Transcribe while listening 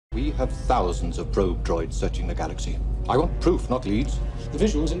We have thousands of probe droids searching the galaxy. I want proof, not leads. The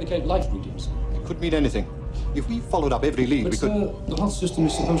visuals indicate life readings. It could mean anything. If we followed up every lead, But, we could... sir, the Hoth system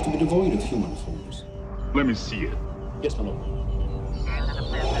is supposed to be devoid of human forms. Let me see it. Yes, my lord.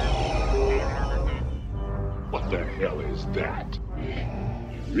 What the hell is that?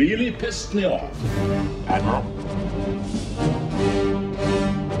 You really pissed me off, Admiral.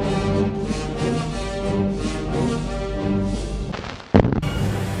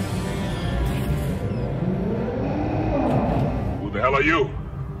 Who the hell are you?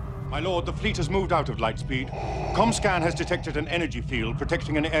 My lord, the fleet has moved out of light speed. Comscan has detected an energy field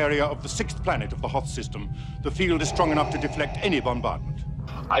protecting an area of the 6th planet of the Hoth system. The field is strong enough to deflect any bombardment.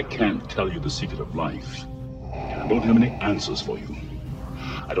 I can't tell you the secret of life. And I don't have any answers for you.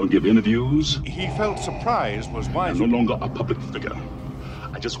 I don't give interviews. He felt surprise was wise. I'm no longer a public figure.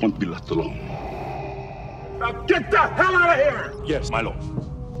 I just want to be left alone. Now get the hell out of here! Yes, my lord.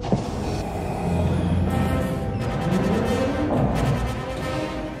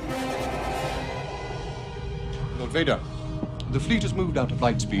 Lord Vader, the fleet has moved out of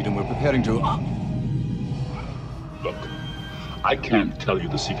light speed and we're preparing to... Look, I can't tell you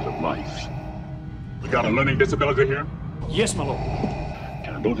the secret of life. We got a learning disability here, Yes, my lord.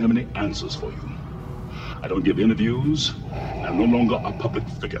 and I don't have any answers for you. I don't give interviews, and I'm no longer a public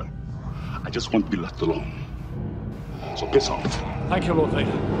figure. I just want to be left alone. So piss off. Thank you, Lord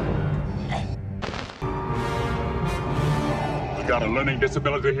Vader. We got a learning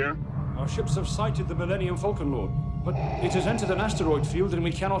disability here. Our ships have sighted the Millennium Falcon, Lord. But it has entered an asteroid field and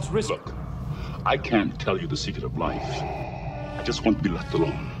we cannot risk... Look, I can't tell you the secret of life. I just want to be left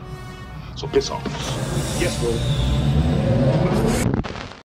alone. So piss off. Yes, Lord.